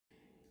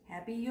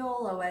Happy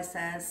Yule,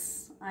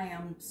 OSS. I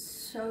am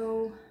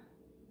so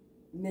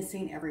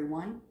missing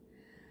everyone,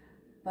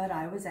 but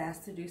I was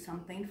asked to do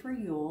something for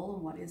Yule,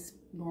 and what is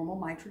normal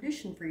my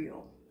tradition for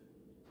Yule.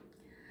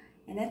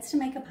 And it's to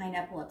make a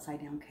pineapple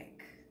upside down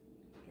cake.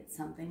 It's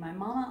something my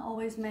mama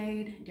always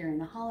made during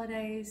the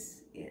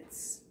holidays.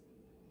 It's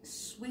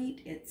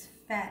sweet, it's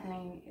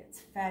fattening,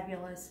 it's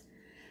fabulous.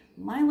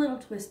 My little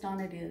twist on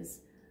it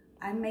is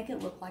I make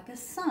it look like a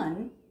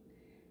sun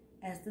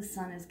as the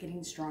sun is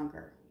getting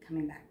stronger,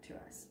 coming back to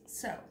us.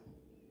 So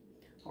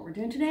what we're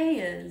doing today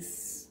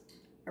is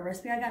a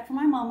recipe I got from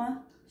my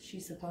mama. She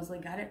supposedly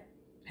got it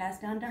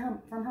passed down to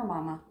her from her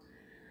mama.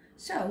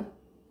 So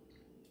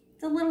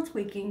it's a little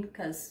tweaking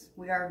because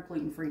we are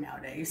gluten-free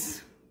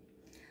nowadays.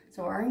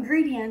 So our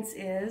ingredients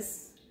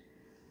is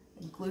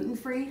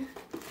gluten-free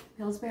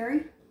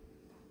Pillsbury.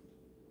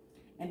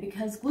 And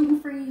because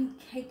gluten-free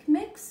cake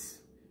mix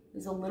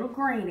is a little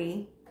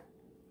grainy,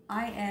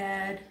 I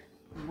add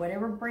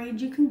whatever brand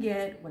you can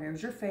get,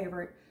 whatever's your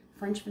favorite,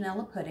 French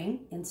vanilla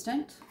pudding,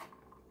 instant,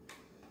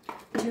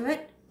 to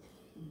it.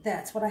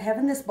 That's what I have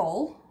in this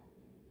bowl.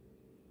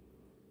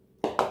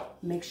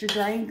 Mix your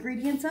dry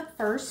ingredients up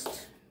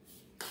first,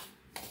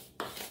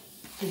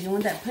 because you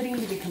want that pudding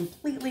to be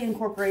completely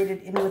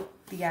incorporated in with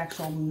the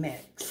actual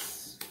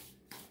mix.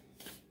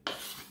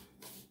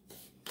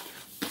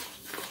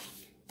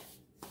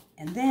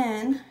 And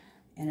then,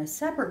 in a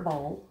separate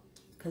bowl,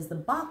 because the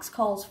box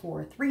calls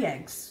for 3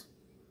 eggs,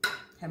 I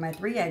have my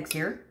 3 eggs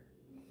here.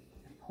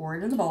 Pour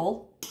it in the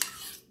bowl.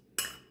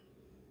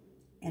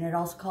 And it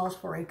also calls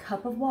for a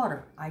cup of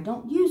water. I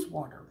don't use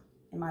water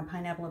in my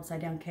pineapple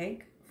upside down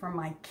cake. From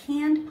my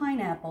canned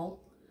pineapple,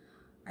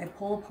 I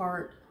pull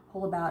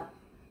about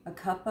a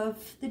cup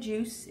of the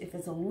juice. If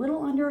it's a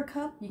little under a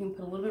cup, you can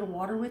put a little bit of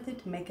water with it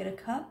to make it a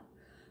cup.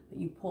 But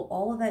you pull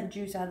all of that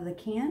juice out of the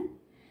can.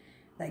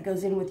 That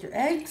goes in with your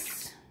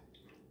eggs.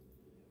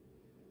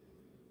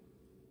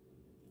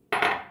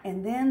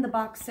 And then the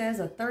box says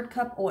a 1/3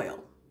 cup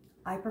oil.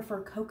 I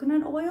prefer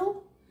coconut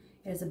oil.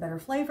 It has a better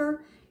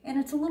flavor, and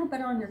it's a little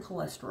better on your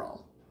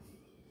cholesterol.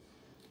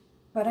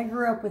 But I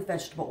grew up with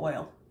vegetable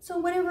oil. So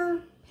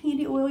whatever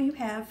handy oil you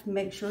have,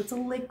 make sure it's a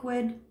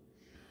liquid.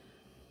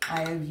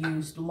 I have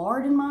used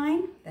lard in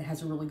mine. That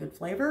has a really good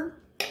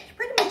flavor.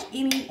 Pretty much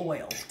any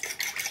oil.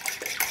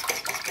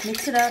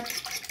 Mix it up.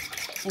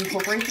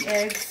 Incorporate the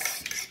eggs.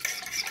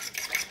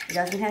 It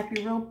doesn't have to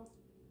be real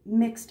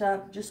mixed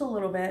up, just a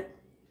little bit.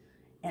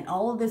 And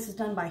all of this is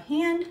done by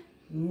hand,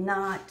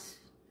 not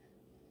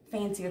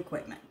fancy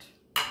equipment.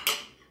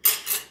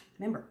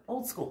 Remember,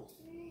 old school.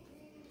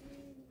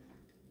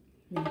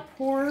 You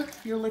pour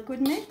your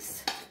liquid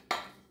mix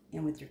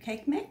in with your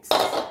cake mix.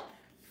 I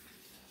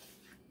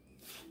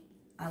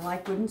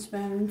like wooden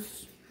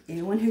spoons.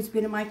 Anyone who's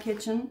been in my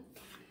kitchen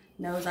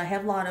knows I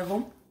have a lot of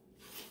them.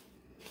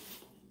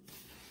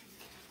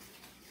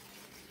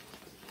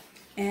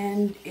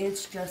 And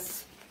it's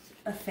just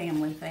a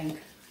family thing.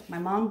 My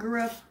mom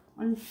grew up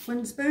on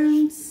wooden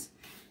spoons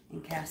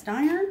and cast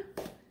iron,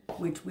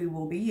 which we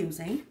will be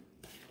using.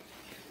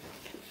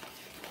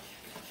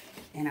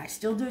 And I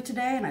still do it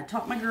today, and I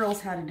taught my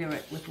girls how to do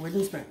it with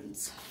wooden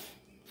spoons.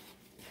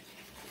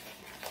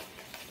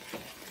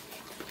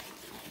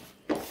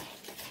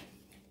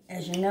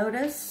 As you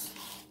notice,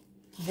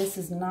 this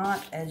is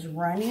not as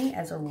runny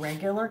as a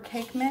regular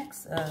cake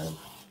mix, a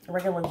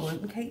regular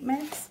gluten cake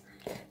mix.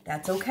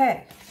 That's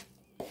okay.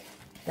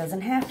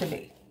 Doesn't have to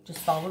be. Just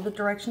follow the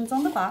directions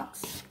on the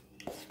box.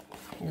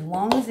 As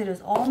long as it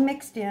is all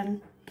mixed in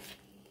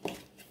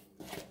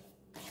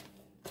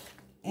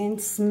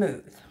and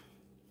smooth.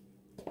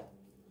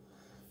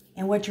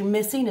 And what you're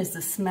missing is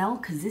the smell,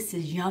 because this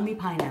is yummy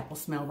pineapple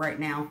smell right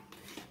now.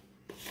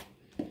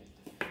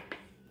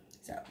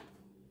 So,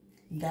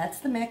 that's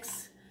the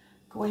mix.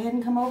 Go ahead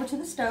and come over to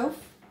the stove.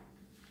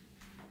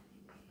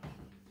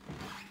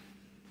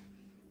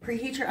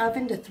 Preheat your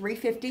oven to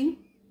 350.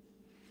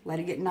 Let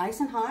it get nice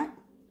and hot.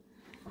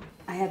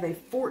 I have a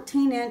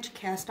 14-inch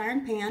cast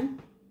iron pan.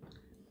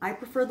 I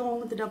prefer the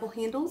one with the double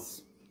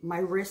handles. My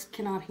wrist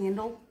cannot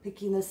handle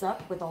picking this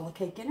up with all the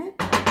cake in it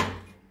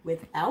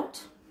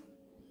without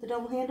the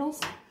double handles.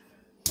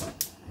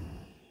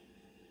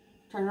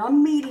 Turn it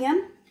on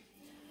medium.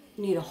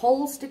 You need a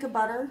whole stick of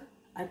butter.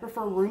 I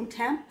prefer room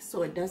temp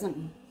so it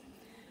doesn't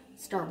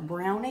start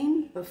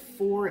browning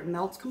before it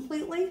melts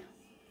completely.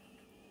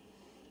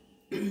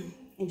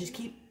 And just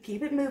keep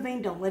it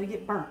moving. Don't let it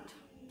get burnt.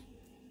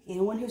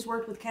 Anyone who's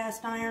worked with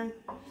cast iron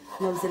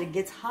knows that it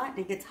gets hot, and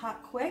it gets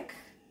hot quick.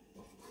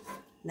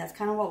 And that's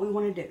kind of what we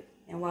want to do.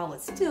 And while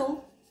it's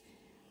still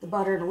the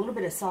butter in a little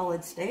bit of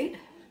solid state,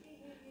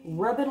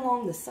 rub it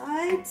along the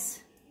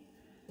sides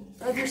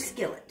of your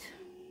skillet.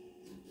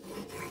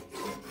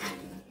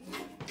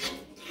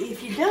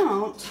 If you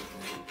don't,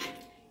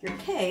 your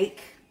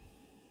cake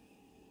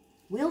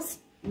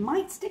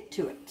might stick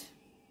to it.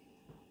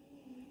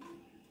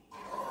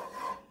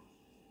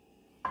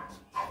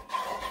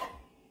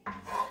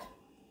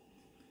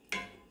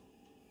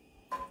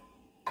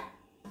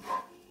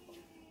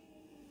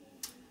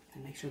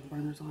 Make sure the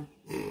burner's on.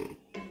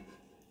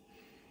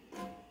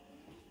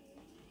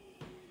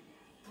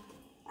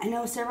 I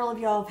know several of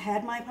y'all have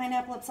had my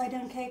pineapple upside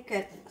down cake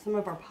at some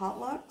of our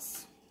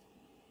potlucks.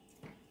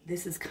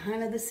 This is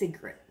kind of the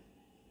secret.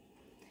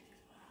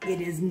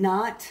 It is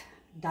not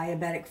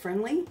diabetic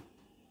friendly.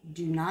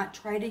 Do not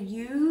try to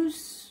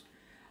use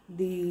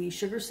the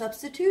sugar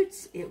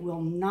substitutes. It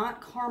will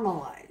not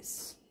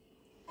caramelize.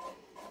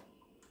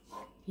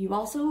 You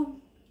also,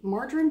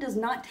 margarine does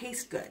not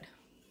taste good.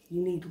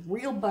 You need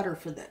real butter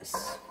for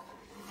this.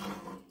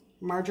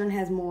 Margarine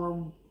has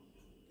more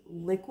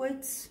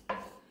liquids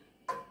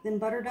than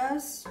butter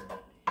does,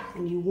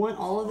 and you want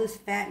all of this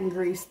fat and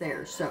grease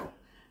there. So,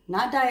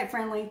 not diet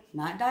friendly,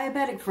 not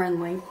diabetic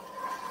friendly.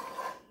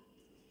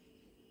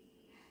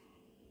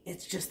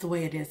 It's just the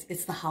way it is.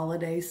 It's the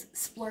holidays.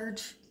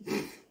 Splurge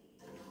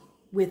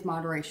with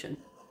moderation.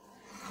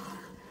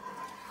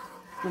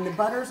 When the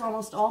butter's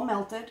almost all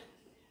melted,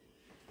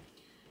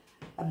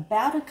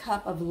 about a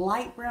cup of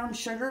light brown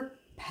sugar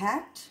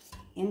packed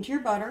into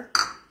your butter.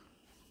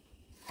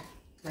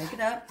 Break it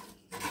up.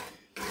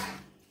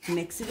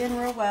 Mix it in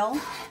real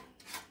well.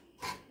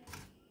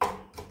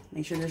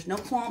 Make sure there's no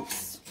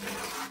clumps.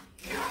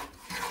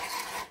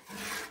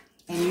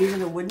 And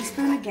using a wooden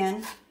spoon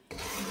again,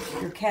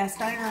 your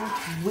cast iron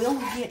will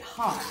get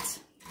hot.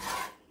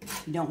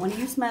 You don't want to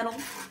use metal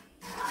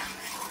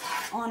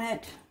on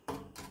it.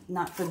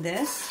 Not for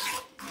this.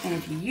 And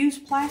if you use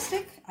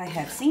plastic, I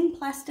have seen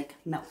plastic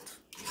melt.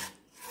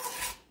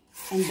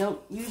 And don't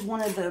use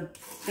one of the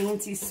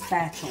fancy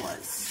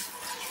spatulas.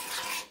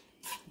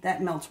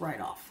 That melts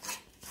right off.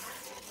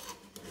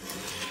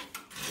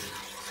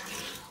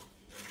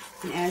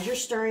 And as you're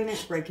stirring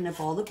it, breaking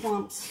up all the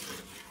clumps,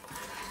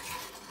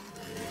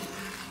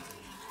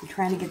 you're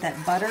trying to get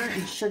that butter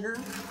and sugar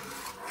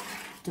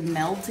to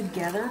meld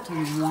together to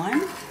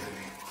one.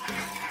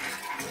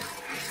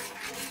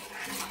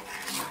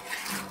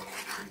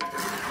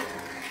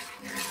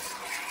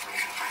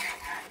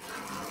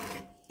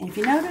 And if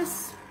you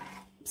notice,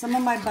 some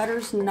of my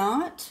butter's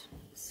not,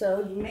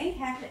 so you may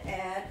have to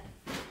add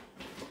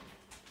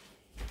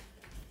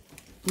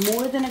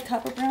more than a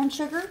cup of brown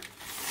sugar.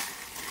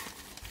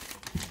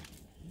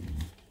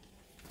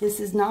 This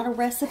is not a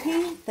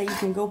recipe that you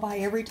can go by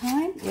every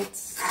time.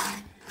 It's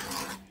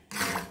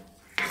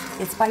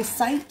by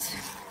sight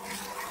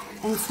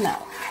and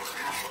smell.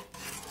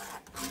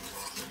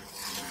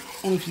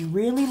 And if you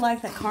really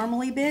like that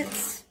caramely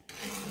bits,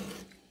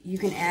 you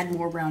can add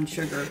more brown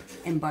sugar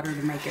and butter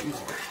to make it more.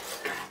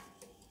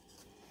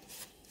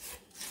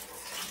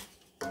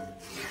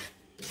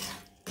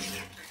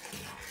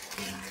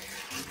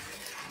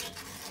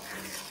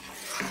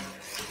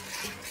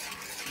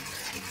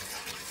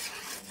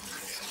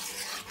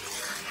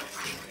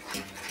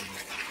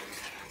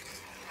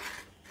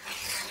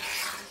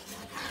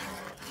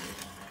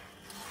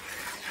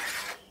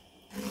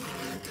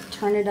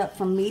 Turn it up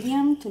from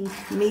medium to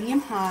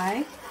medium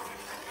high,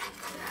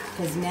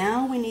 because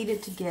now we need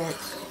it to get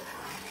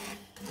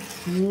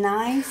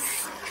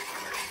nice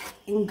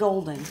and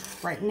golden.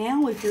 Right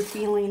now, if you're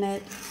feeling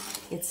it,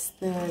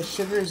 the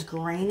sugar is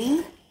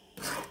grainy.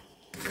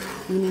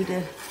 You need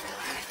to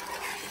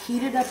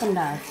heat it up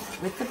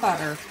enough with the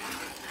butter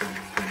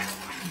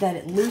that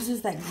it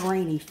loses that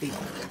grainy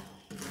feel.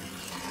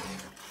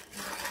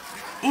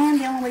 And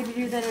the only way to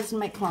do that is to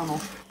make caramel.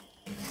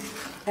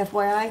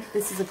 FYI,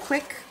 this is a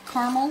quick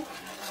caramel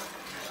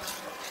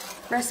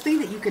recipe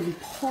that you can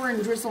pour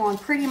and drizzle on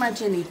pretty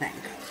much anything.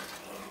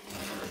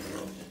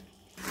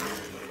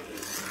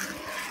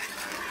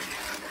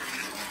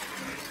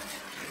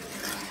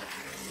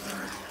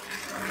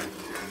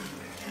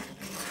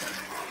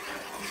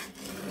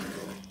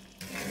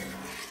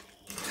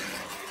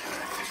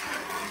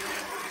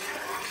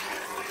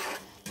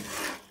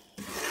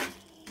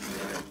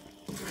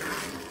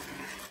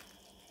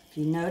 If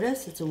you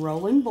notice, it's a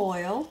rolling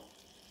boil.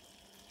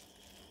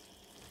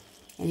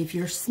 And if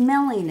you're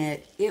smelling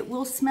it, it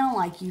will smell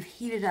like you've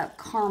heated up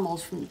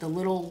caramels from the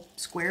little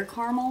square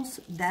caramels.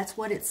 That's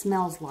what it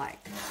smells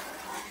like.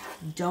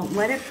 Don't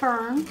let it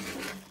burn.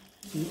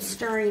 Keep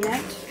stirring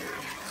it.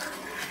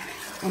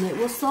 And it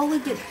will slowly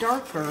get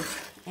darker,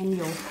 and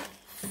you'll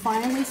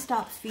finally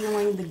stop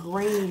feeling the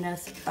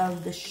graininess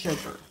of the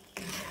sugar.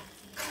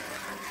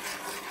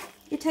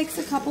 It takes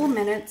a couple of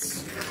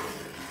minutes.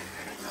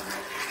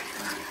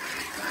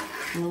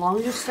 And as long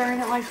as you're stirring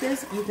it like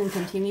this, you can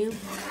continue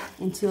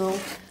until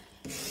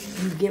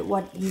you get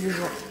you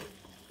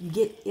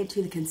get it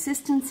to the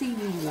consistency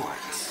you want.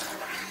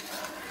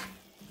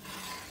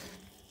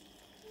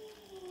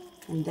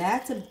 And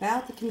that's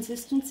about the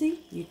consistency.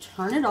 You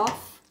turn it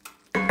off.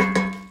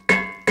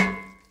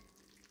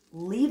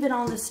 Leave it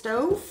on the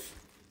stove.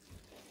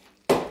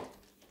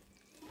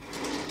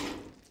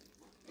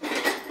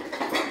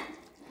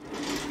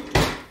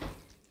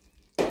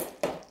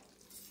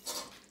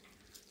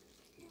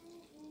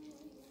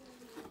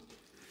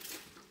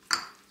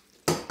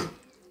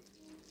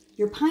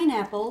 Your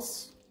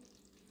pineapples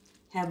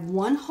have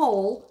one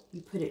hole.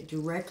 You put it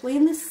directly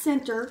in the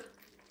center.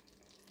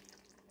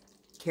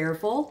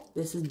 Careful,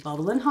 this is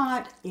bubbling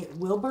hot. It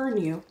will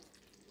burn you.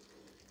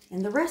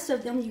 And the rest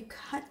of them, you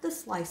cut the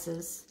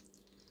slices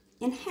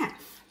in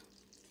half.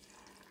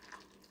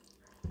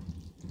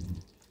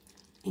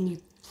 And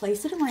you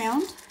place it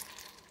around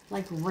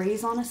like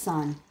rays on a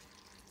sun.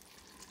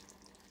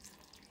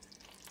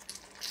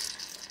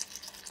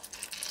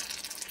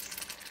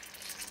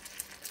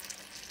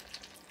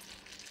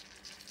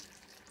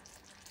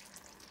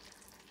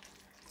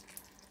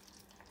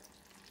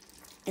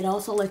 It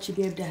also lets you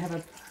be able to have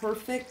a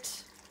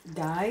perfect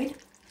guide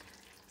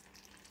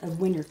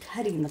of when you're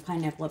cutting the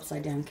pineapple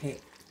upside down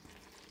cake.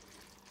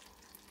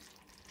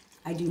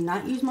 I do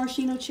not use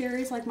maraschino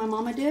cherries like my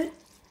mama did.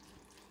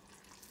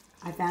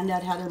 I found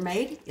out how they're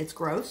made. It's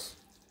gross,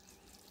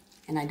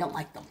 and I don't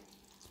like them.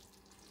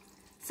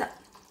 So,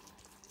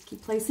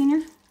 keep placing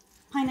your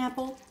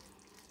pineapple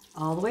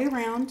all the way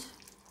around.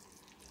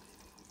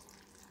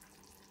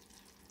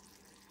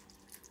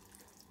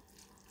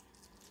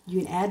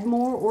 You can add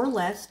more or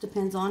less,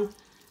 depends on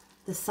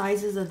the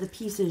sizes of the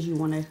pieces you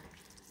want to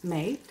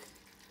make.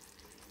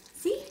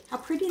 See how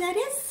pretty that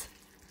is?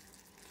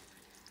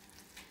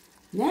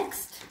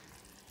 Next,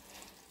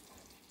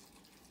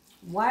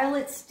 while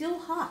it's still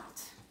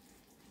hot,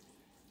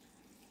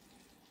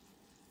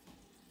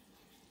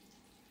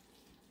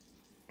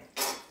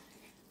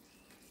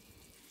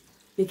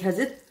 because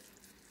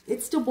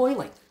it's still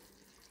boiling.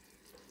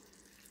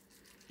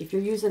 If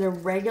you're using a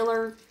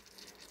regular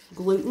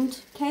gluten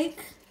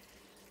cake,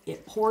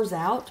 it pours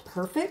out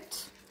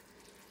perfect.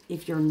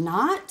 If you're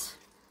not,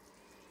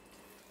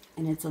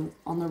 and it's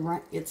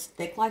it's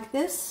thick like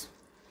this,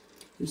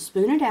 you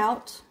spoon it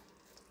out.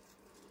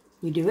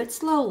 You do it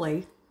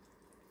slowly.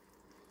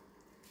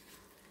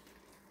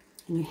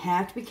 And you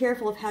have to be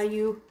careful of how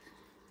you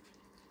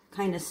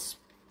kind of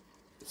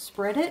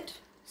spread it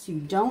so you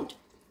don't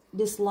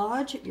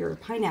dislodge your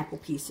pineapple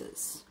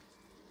pieces.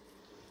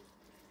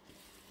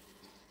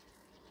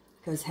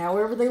 Because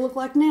however they look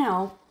like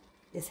now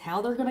is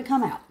how they're going to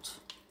come out.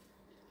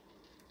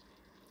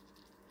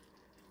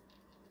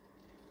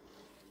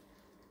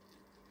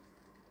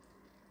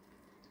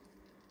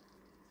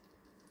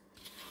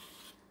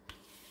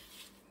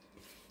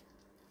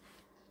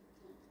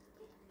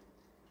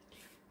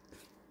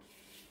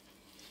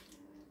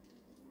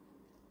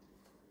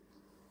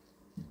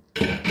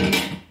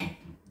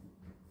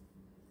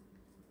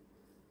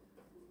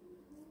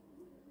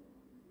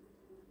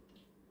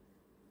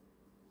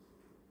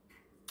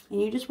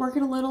 And you just work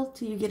it a little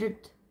till you get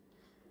it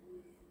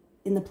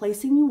in the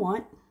placing you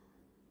want.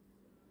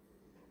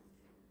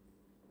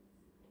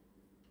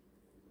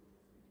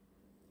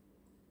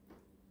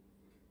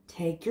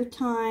 Take your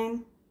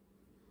time,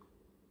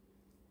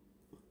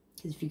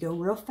 because if you go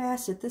real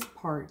fast at this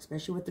part,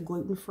 especially with the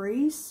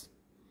gluten-frees,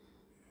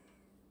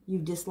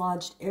 you've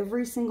dislodged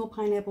every single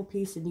pineapple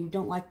piece and you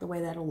don't like the way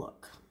that'll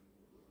look.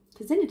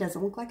 Because then it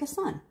doesn't look like a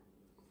sun.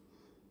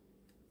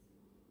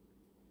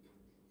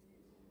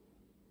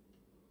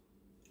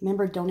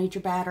 Remember, don't eat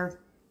your batter.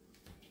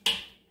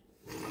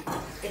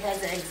 It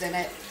has eggs in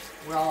it,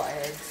 raw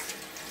eggs.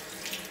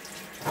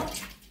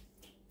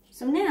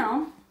 So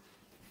now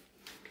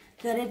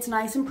that it's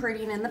nice and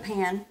pretty and in the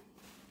pan,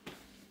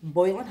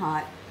 boiling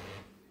hot,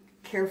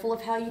 careful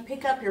of how you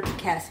pick up your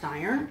cast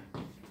iron.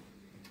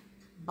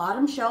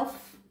 Bottom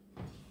shelf,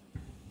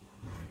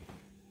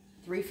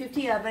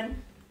 350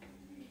 oven.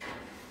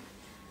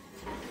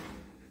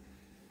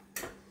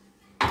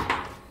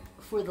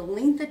 For the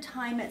length of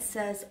time it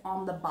says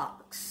on the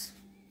box.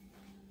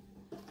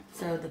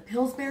 So the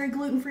Pillsbury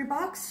gluten-free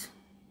box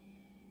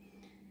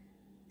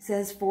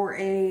says for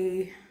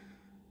I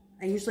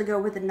usually go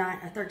with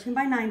a 13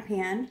 by 9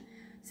 pan,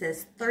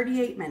 says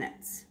 38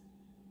 minutes,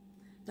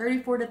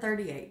 34 to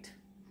 38.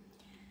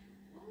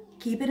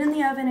 Keep it in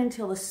the oven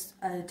until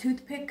the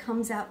toothpick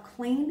comes out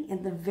clean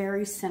in the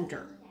very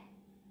center.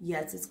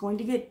 Yes, it's going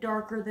to get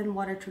darker than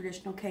what a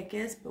traditional cake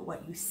is, but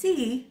what you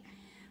see,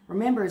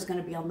 remember, is going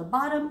to be on the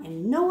bottom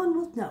and no one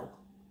will know.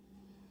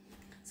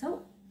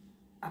 So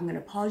I'm going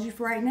to pause you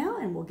for right now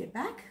and we'll get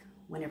back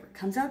whenever it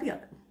comes out of the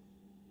oven.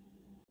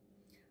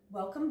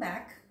 Welcome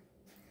back.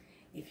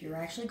 If you're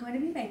actually going to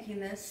be making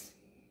this,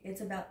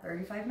 it's about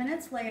 35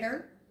 minutes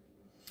later.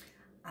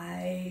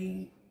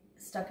 I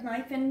stuck a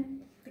knife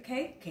in the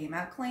cake, came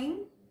out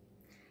clean,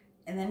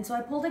 and then so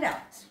I pulled it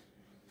out.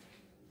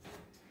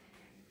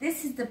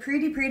 This is the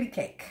pretty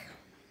cake.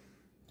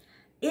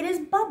 It is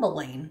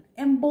bubbling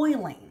and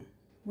boiling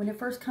when it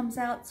first comes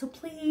out, so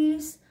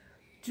please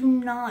do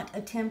not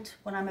attempt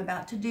what I'm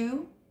about to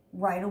do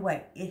right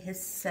away. It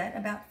has set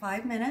about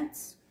 5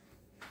 minutes.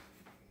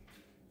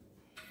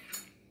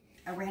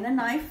 I ran a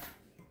knife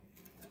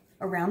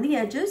around the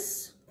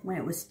edges when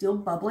it was still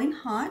bubbling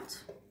hot,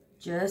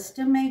 just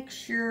to make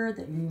sure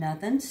that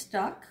nothing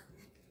stuck.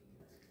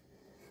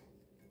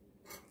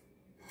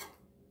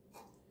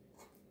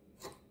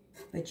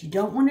 But you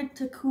don't want it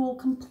to cool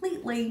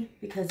completely,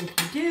 because if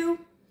you do,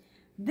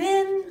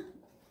 then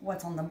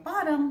what's on the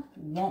bottom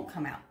won't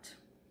come out.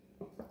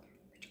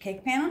 Put your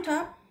cake pan on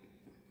top.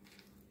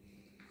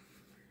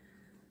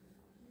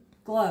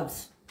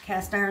 Gloves,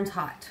 cast iron's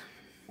hot.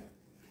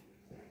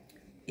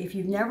 If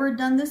you've never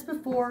done this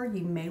before,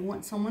 you may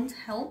want someone's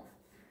help,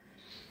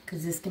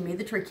 because this can be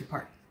the tricky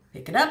part.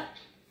 Pick it up,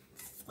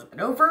 flip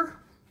it over.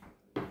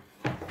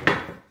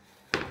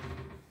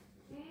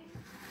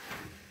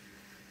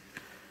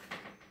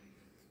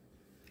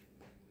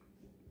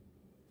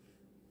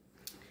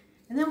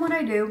 And then what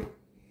I do,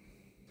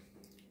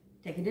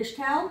 take a dish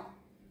towel,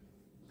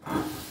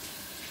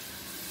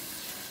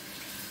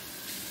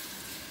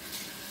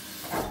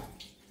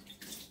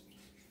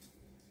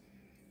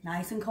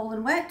 nice and cold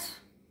and wet,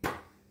 put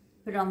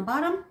it on the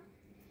bottom.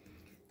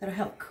 That'll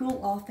help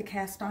cool off the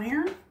cast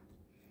iron.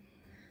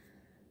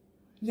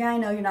 Yeah, I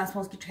know you're not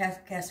supposed to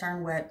cast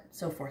iron wet,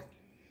 so forth.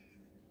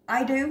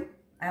 I do.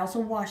 I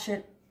also wash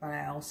it, but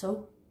I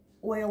also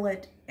oil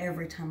it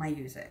every time I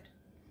use it.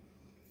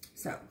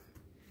 So,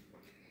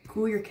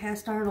 cool your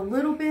cast iron a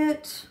little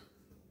bit.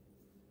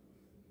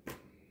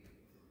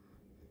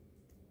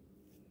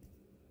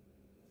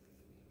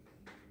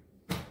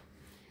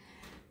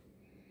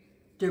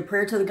 Do a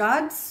prayer to the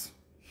gods,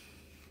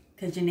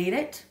 because you need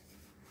it.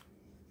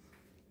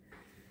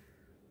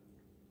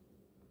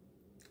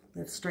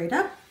 Lift straight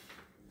up.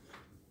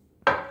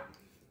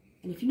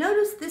 And if you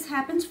notice this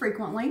happens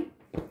frequently,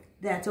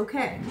 that's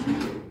okay.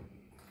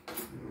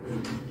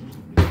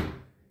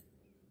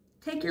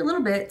 Take your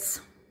little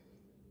bits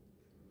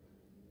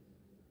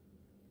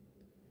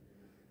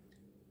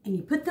and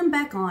you put them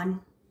back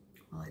on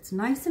while it's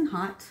nice and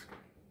hot,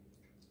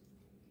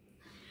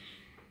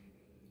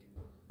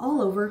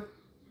 all over.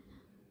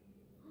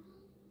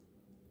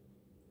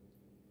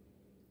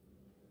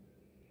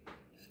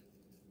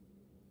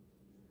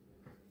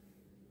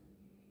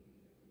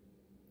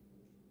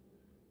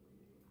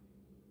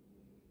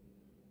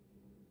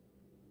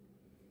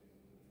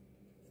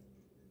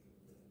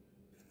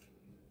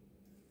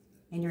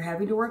 And you're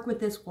having to work with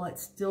this while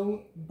it's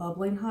still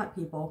bubbling hot,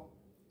 people.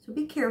 So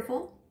be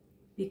careful,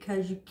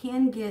 because you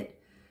can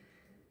get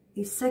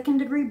a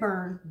second-degree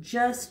burn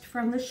just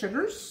from the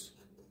sugars.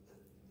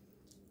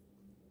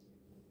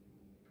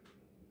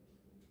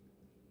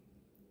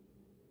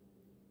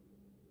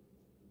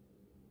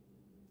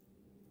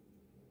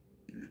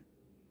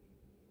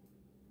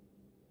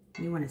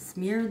 You want to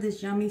smear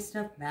this yummy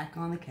stuff back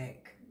on the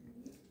cake.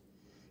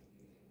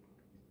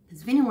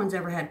 Because if anyone's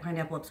ever had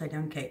pineapple upside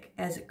down cake,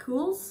 as it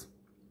cools,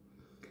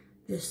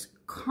 this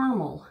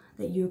caramel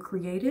that you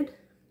created,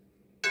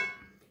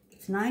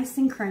 it's nice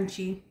and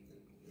crunchy,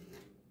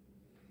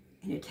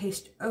 and it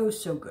tastes oh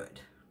so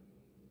good.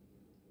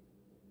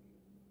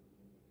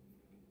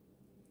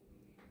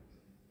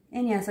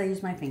 And yes, I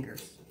use my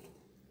fingers,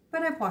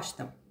 but I've washed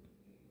them.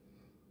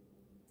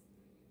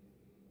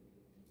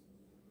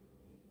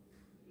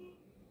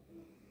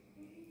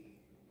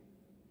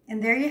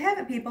 And there you have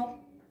it, people.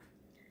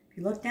 If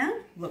you look down,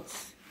 it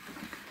looks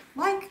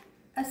like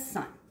a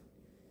sun.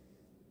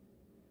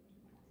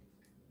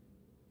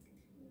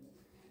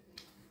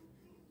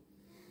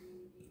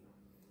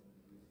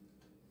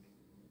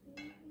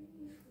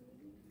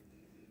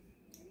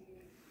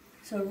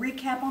 So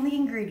recap on the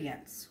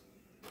ingredients.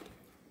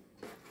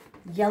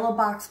 Yellow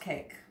box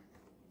cake.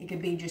 It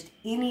could be just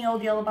any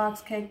old yellow box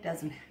cake,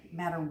 doesn't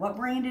matter what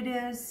brand it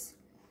is.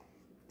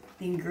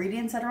 The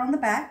ingredients that are on the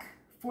back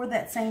for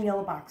that same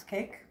yellow box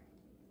cake.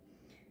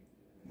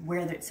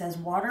 Where it says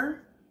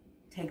water,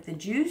 take the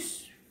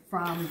juice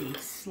from the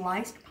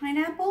sliced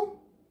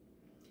pineapple.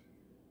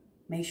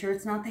 Make sure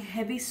it's not the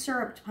heavy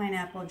syruped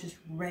pineapple, just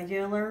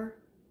regular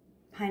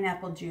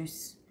pineapple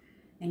juice,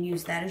 and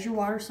use that as your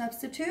water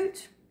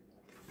substitute.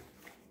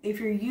 If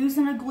you're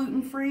using a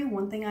gluten-free,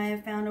 one thing I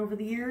have found over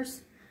the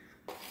years,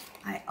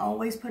 I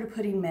always put a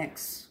pudding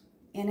mix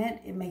in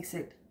it. It makes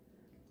it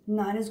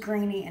not as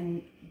grainy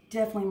and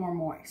definitely more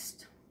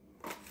moist.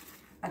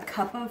 A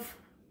cup of,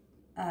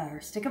 or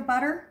stick of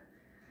butter,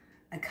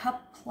 a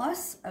cup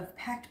plus of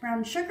packed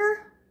brown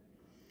sugar,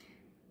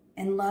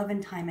 and love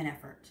and time and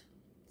effort.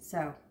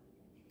 So,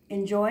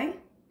 enjoy.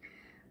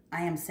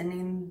 I am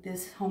sending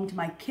this home to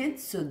my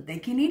kids so they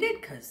can eat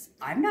it, because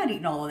I'm not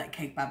eating all of that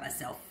cake by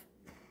myself.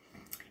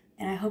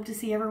 And I hope to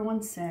see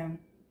everyone soon.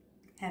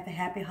 Have a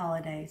happy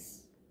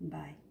holidays.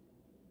 Bye.